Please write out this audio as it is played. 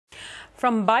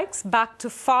From bikes back to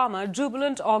pharma,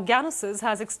 Jubilant Organosys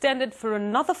has extended for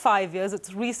another 5 years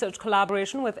its research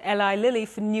collaboration with Eli Lilly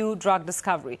for new drug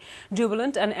discovery.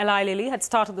 Jubilant and Eli Lilly had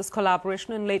started this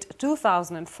collaboration in late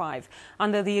 2005.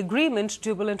 Under the agreement,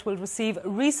 Jubilant will receive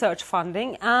research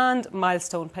funding and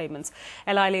milestone payments.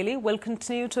 Eli Lilly will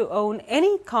continue to own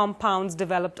any compounds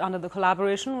developed under the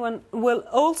collaboration and will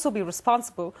also be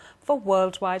responsible for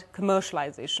worldwide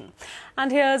commercialization.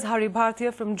 And here's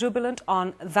Bhartia from Jubilant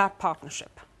on that partnership.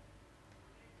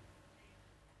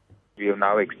 We have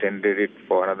now extended it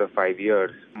for another 5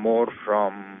 years, more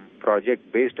from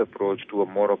project-based approach to a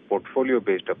more of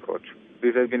portfolio-based approach.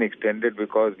 This has been extended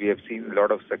because we have seen a lot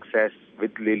of success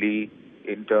with Lilly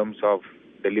in terms of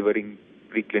delivering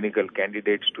preclinical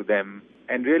candidates to them,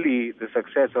 and really the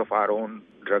success of our own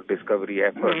drug discovery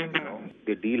efforts.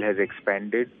 The deal has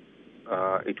expanded.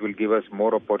 It will give us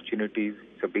more opportunities.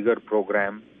 It's a bigger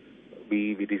program.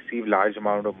 We receive large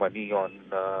amount of money on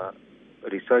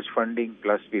research funding,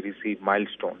 plus we receive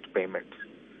milestones payments.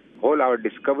 Our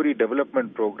discovery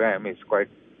development program is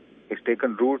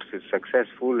taken roots, is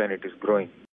successful, and it is growing.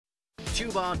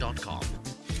 Tuba.com